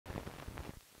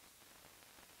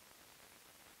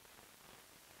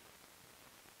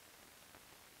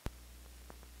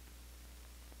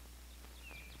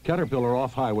Caterpillar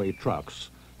off-highway trucks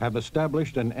have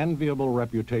established an enviable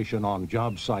reputation on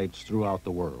job sites throughout the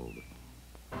world.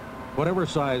 Whatever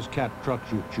size Cat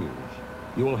trucks you choose,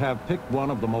 you will have picked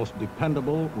one of the most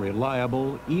dependable,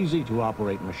 reliable,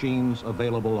 easy-to-operate machines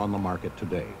available on the market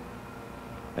today.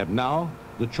 And now,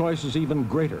 the choice is even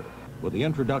greater with the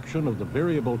introduction of the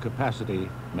variable capacity,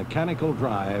 mechanical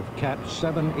drive Cat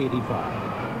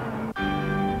 785.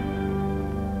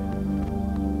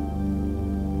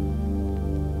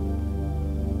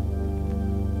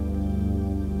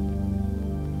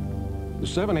 The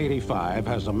 785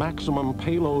 has a maximum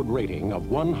payload rating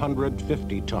of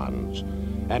 150 tons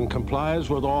and complies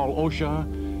with all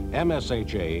OSHA,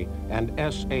 MSHA, and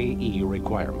SAE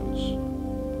requirements.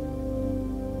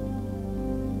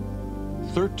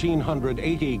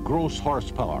 1,380 gross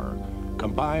horsepower,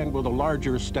 combined with a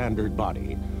larger standard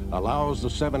body, allows the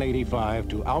 785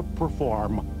 to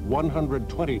outperform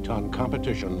 120-ton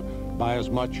competition by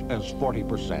as much as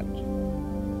 40%.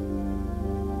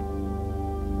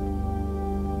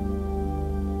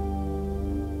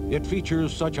 It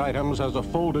features such items as a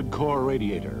folded core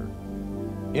radiator,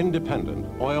 independent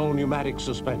oil pneumatic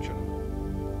suspension.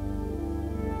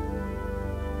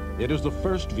 It is the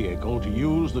first vehicle to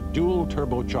use the dual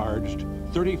turbocharged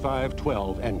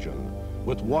 3512 engine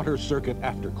with water circuit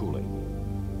aftercooling.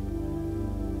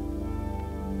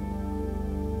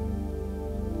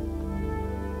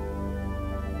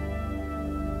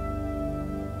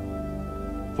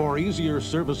 For easier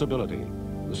serviceability,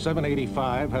 the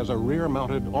 785 has a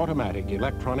rear-mounted automatic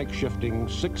electronic shifting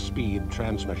 6-speed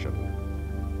transmission.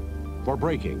 For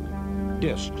braking,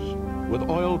 discs with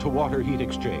oil-to-water heat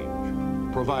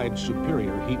exchange provide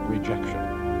superior heat rejection.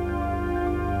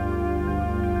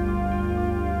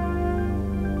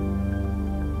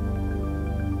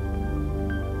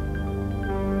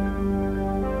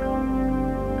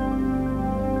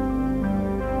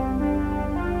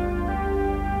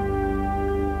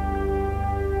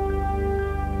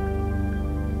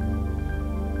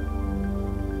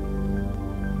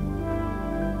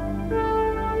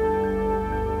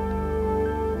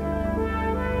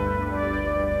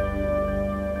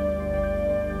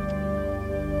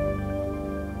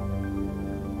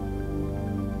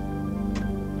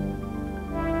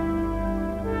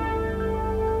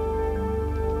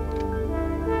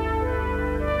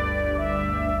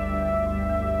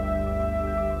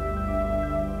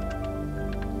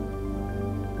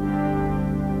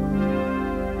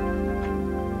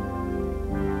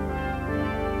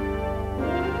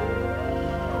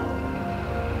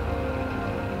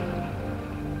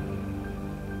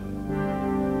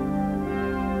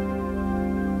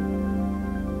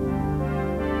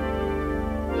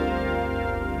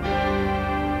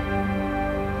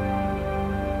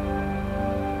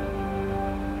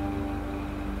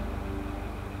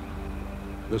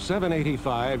 The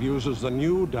 785 uses the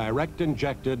new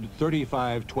direct-injected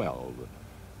 3512.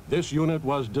 This unit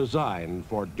was designed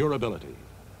for durability.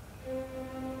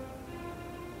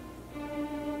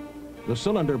 The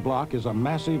cylinder block is a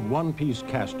massive one-piece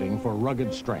casting for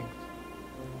rugged strength.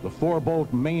 The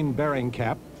 4-bolt main bearing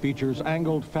cap features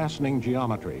angled fastening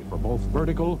geometry for both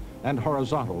vertical and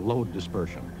horizontal load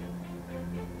dispersion.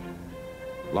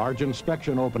 Large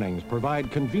inspection openings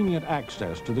provide convenient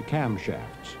access to the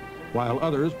camshafts, while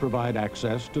others provide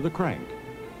access to the crank.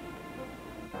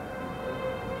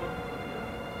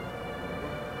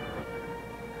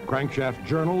 Crankshaft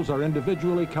journals are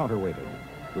individually counterweighted,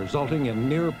 resulting in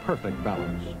near-perfect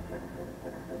balance.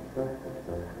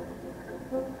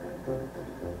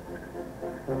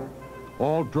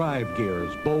 All drive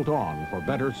gears bolt on for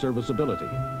better serviceability.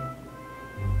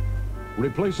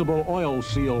 Replaceable oil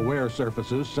seal wear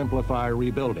surfaces simplify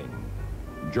rebuilding.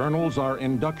 Journals are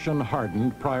induction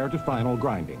hardened prior to final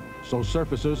grinding, so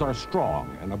surfaces are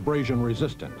strong and abrasion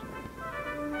resistant.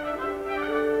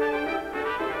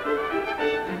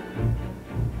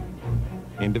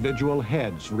 Individual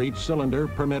heads for each cylinder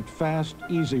permit fast,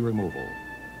 easy removal.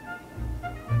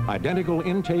 Identical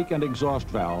intake and exhaust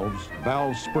valves,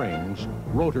 valve springs,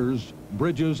 rotors,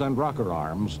 bridges, and rocker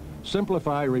arms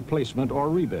simplify replacement or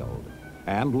rebuild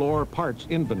and lower parts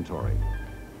inventory.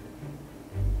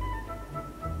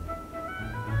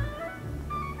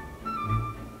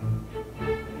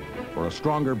 For a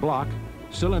stronger block,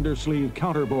 cylinder sleeve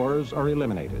counterbores are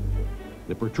eliminated.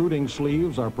 The protruding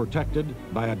sleeves are protected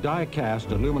by a die-cast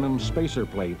aluminum spacer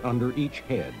plate under each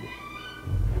head.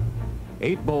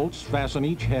 8 bolts fasten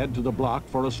each head to the block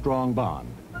for a strong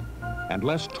bond, and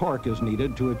less torque is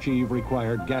needed to achieve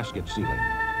required gasket sealing.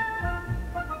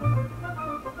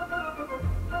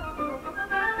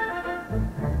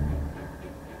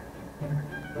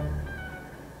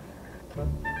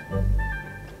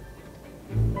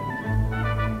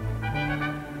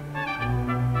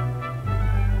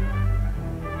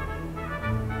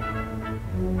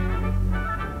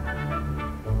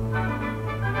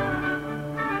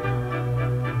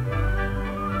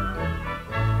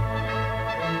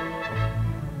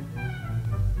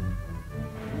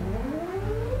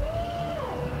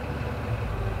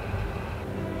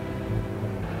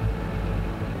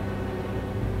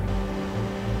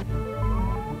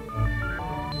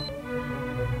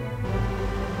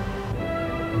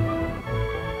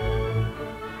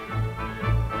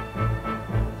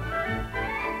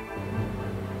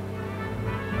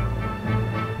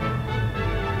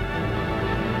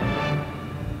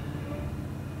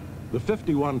 The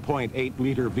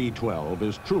 51.8-liter V12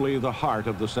 is truly the heart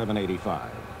of the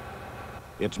 785.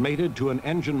 It's mated to an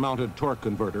engine-mounted torque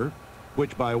converter,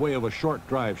 which by way of a short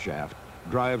drive shaft,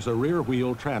 drives a rear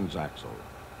wheel transaxle.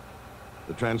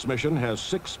 The transmission has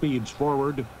 6 speeds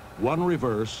forward, 1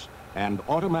 reverse, and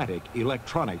automatic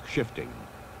electronic shifting.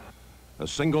 A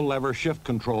single lever shift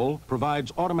control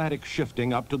provides automatic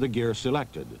shifting up to the gear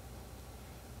selected.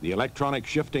 The electronic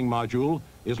shifting module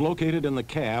is located in the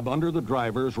cab under the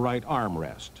driver's right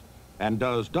armrest and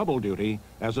does double duty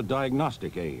as a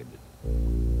diagnostic aid.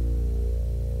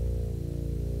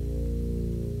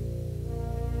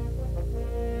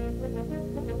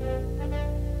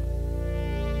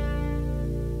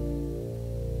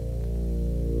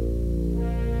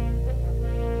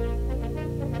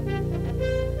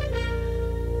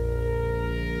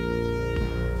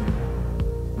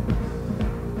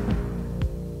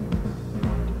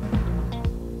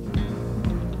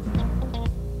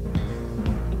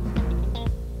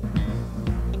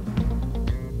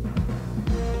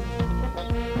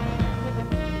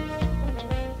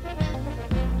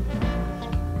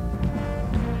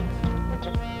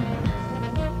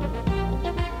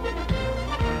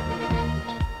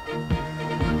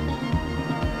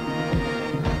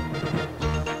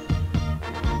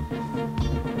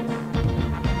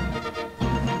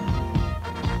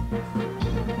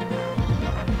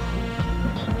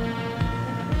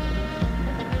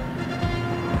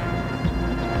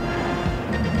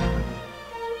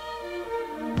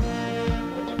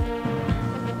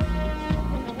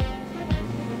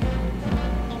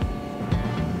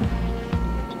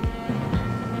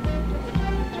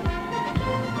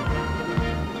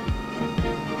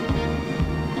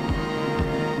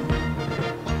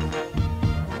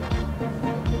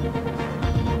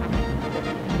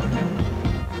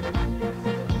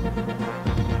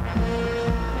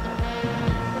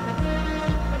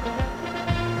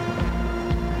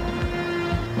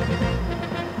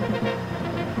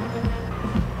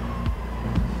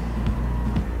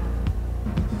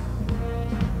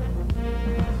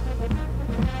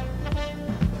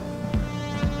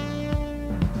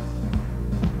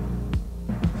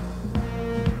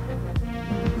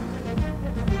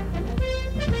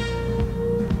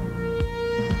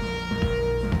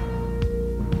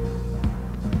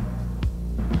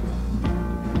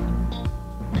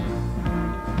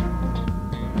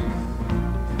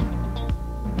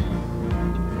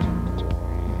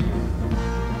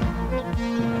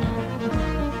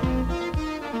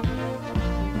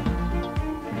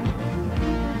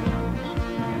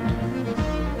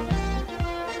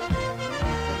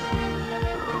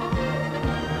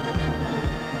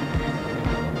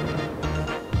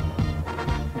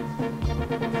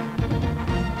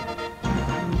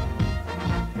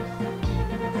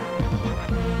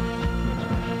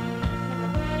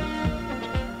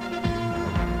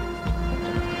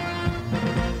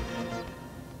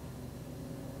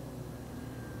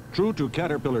 True to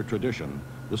Caterpillar tradition,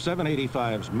 the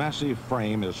 785's massive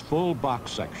frame is full box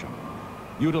section,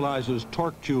 utilizes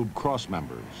torque tube cross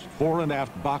members, fore and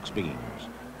aft box beams,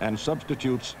 and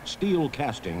substitutes steel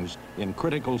castings in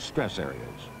critical stress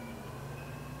areas.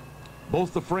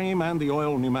 Both the frame and the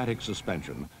oil pneumatic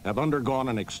suspension have undergone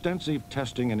an extensive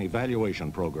testing and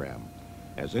evaluation program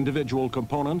as individual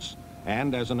components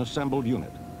and as an assembled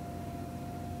unit.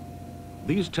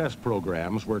 These test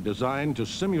programs were designed to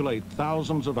simulate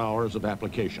thousands of hours of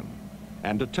application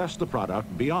and to test the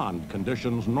product beyond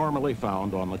conditions normally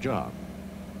found on the job.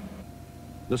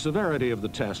 The severity of the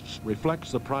tests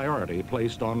reflects the priority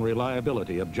placed on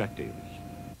reliability objectives.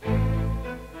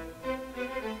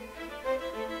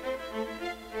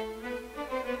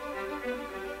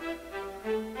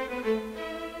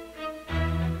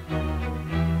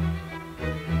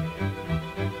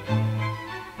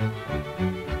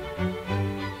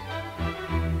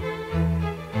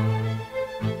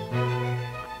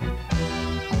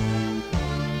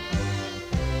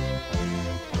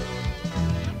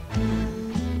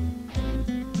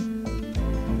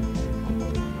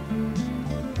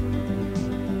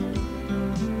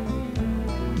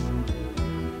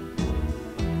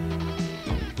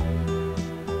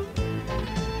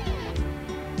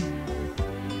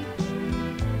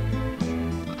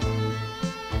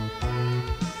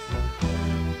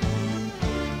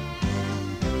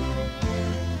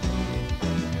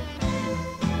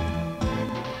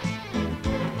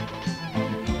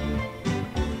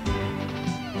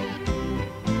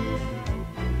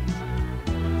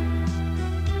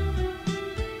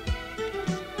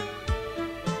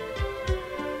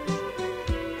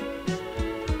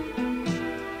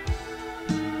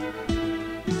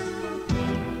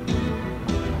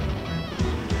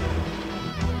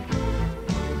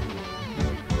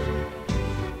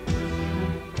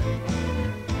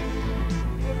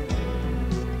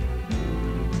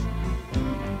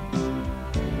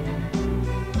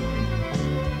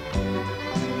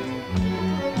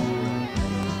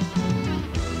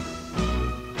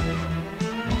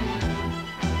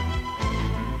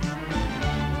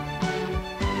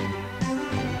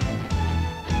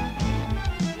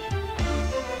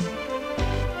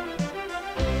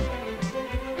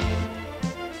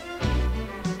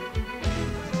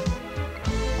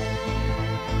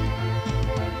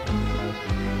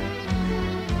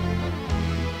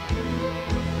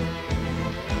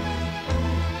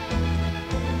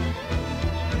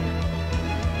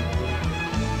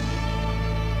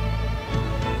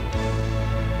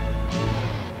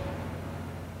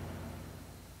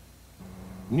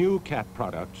 New CAT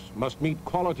products must meet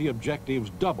quality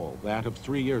objectives double that of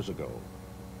 3 years ago.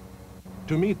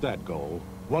 To meet that goal,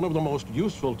 one of the most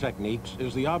useful techniques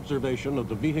is the observation of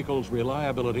the vehicle's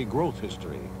reliability growth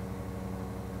history.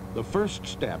 The first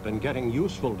step in getting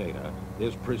useful data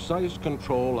is precise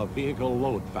control of vehicle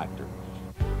load factors.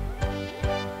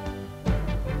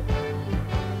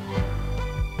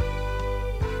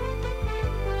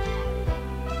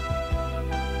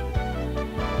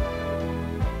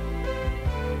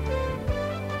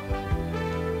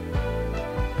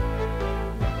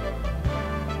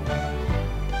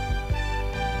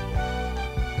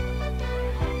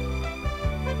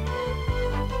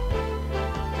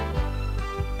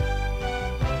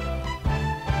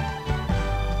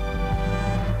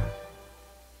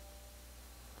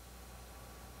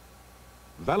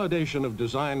 Validation of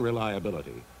design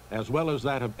reliability, as well as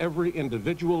that of every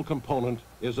individual component,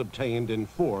 is obtained in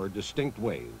 4 distinct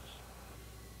ways.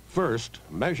 First,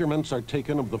 measurements are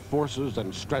taken of the forces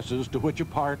and stresses to which a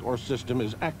part or system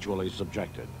is actually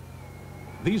subjected.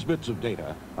 These bits of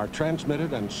data are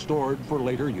transmitted and stored for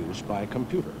later use by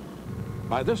computer.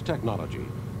 By this technology,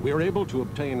 we are able to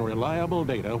obtain reliable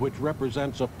data which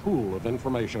represents a pool of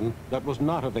information that was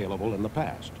not available in the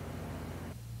past.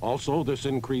 Also, this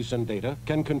increase in data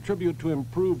can contribute to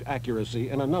improved accuracy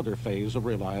in another phase of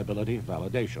reliability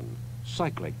validation,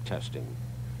 cyclic testing.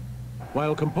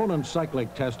 While component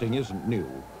cyclic testing isn't new,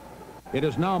 it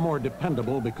is now more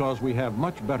dependable because we have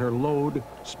much better load,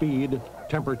 speed,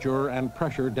 temperature, and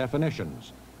pressure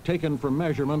definitions, taken from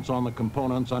measurements on the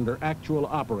components under actual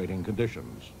operating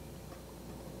conditions.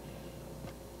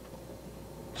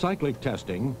 Cyclic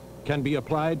testing can be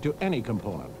applied to any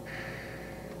component.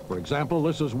 For example,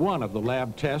 this is one of the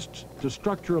lab tests to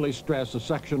structurally stress a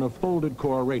section of folded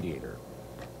core radiator.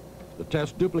 The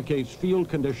test duplicates field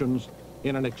conditions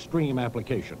in an extreme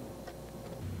application.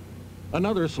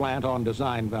 Another slant on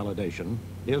design validation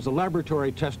is the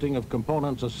laboratory testing of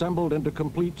components assembled into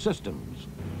complete systems.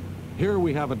 Here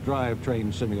we have a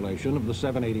drivetrain simulation of the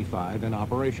 785 in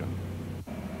operation.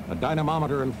 A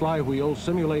dynamometer and flywheel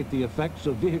simulate the effects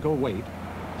of vehicle weight,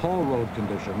 haul road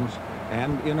conditions,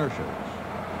 and inertias.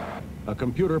 A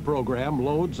computer program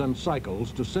loads and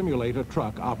cycles to simulate a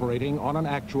truck operating on an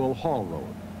actual haul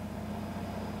road.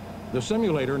 The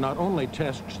simulator not only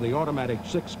tests the automatic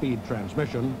 6-speed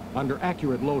transmission under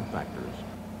accurate load factors,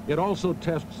 it also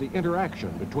tests the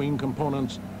interaction between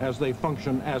components as they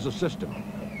function as a system.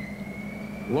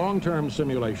 Long-term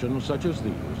simulations such as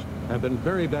these have been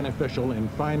very beneficial in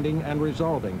finding and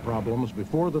resolving problems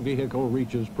before the vehicle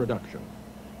reaches production.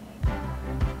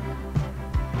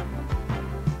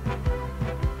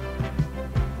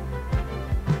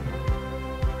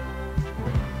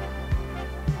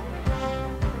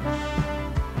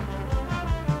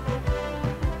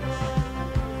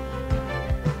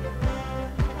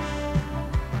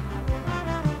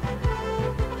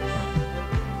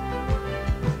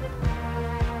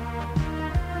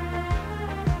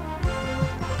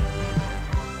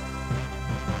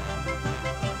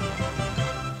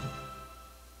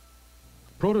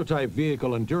 Prototype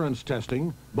vehicle endurance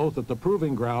testing, both at the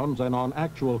proving grounds and on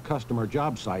actual customer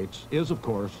job sites, is, of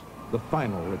course, the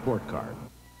final report card.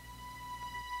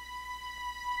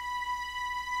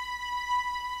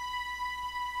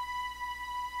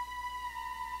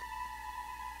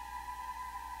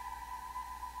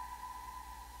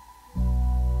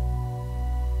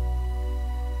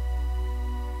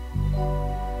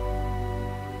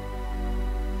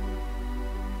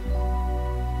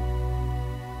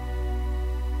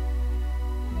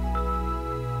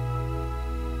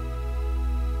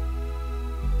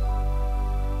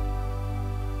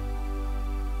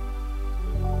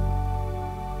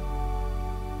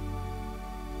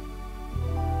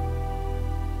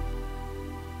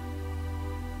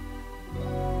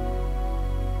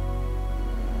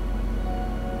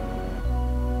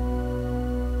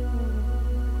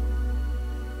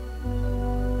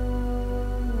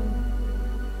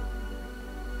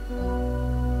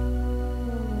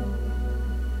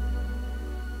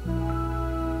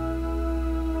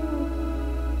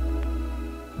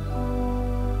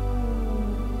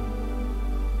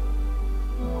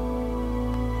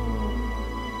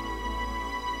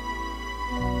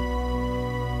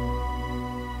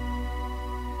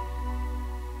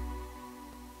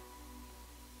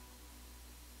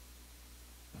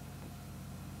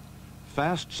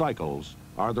 Fast cycles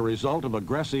are the result of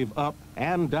aggressive up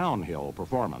and downhill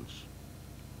performance.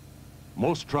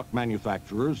 Most truck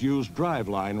manufacturers use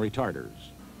driveline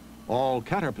retarders. All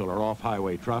Caterpillar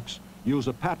off-highway trucks use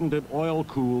a patented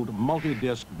oil-cooled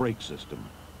multi-disc brake system.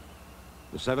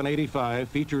 The 785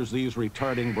 features these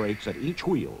retarding brakes at each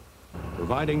wheel,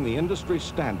 providing the industry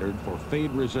standard for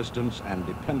fade resistance and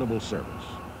dependable service.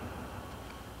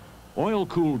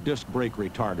 Oil-cooled disc brake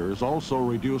retarders also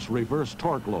reduce reverse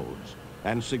torque loads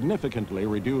and significantly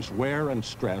reduce wear and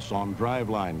stress on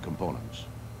driveline components.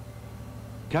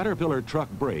 Caterpillar truck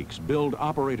brakes build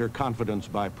operator confidence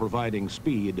by providing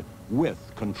speed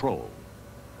with control.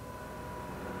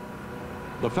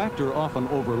 The factor often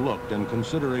overlooked in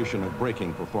consideration of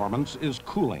braking performance is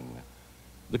cooling,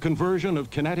 the conversion of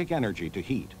kinetic energy to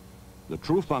heat. The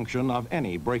true function of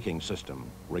any braking system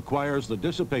requires the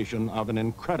dissipation of an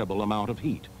incredible amount of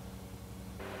heat.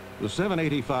 The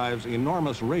 785's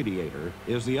enormous radiator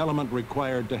is the element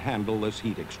required to handle this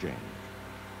heat exchange.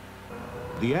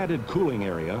 The added cooling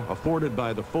area afforded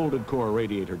by the folded core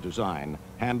radiator design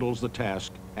handles the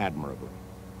task admirably.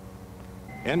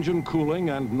 Engine cooling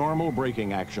and normal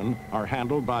braking action are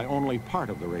handled by only part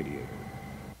of the radiator.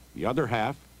 The other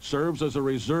half serves as a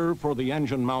reserve for the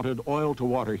engine-mounted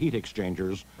oil-to-water heat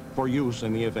exchangers for use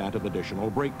in the event of additional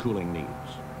brake cooling needs.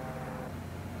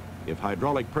 If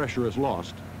hydraulic pressure is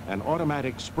lost, an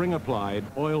automatic spring-applied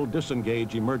oil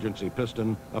disengage emergency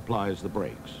piston applies the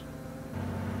brakes.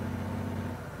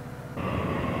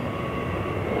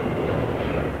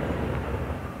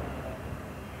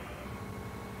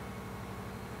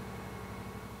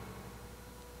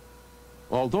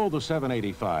 Although the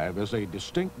 785 is a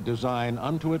distinct design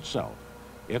unto itself,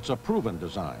 it's a proven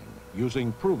design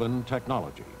using proven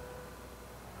technology.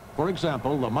 For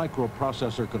example, the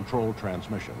microprocessor-controlled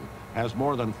transmission has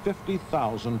more than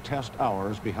 50,000 test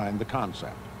hours behind the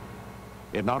concept.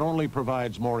 It not only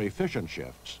provides more efficient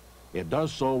shifts, it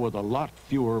does so with a lot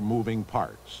fewer moving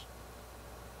parts.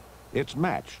 It's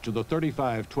matched to the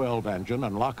 3512 engine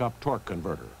and lock-up torque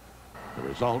converter. The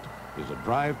result is a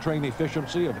drivetrain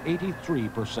efficiency of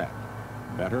 83%,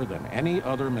 better than any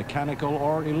other mechanical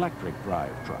or electric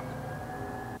drive truck.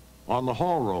 On the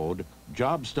haul road,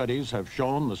 job studies have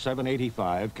shown the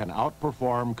 785 can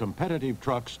outperform competitive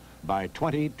trucks by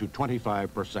 20 to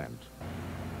 25%.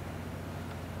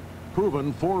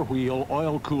 Proven four-wheel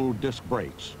oil-cooled disc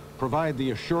brakes provide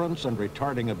the assurance and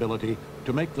retarding ability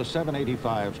to make the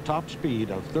 785's top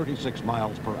speed of 36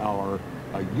 miles per hour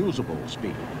a usable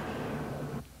speed.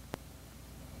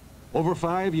 Over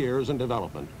 5 years in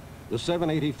development, the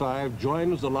 785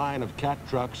 joins the line of Cat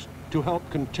trucks to help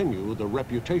continue the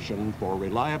reputation for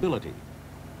reliability,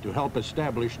 to help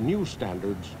establish new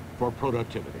standards for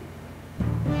productivity.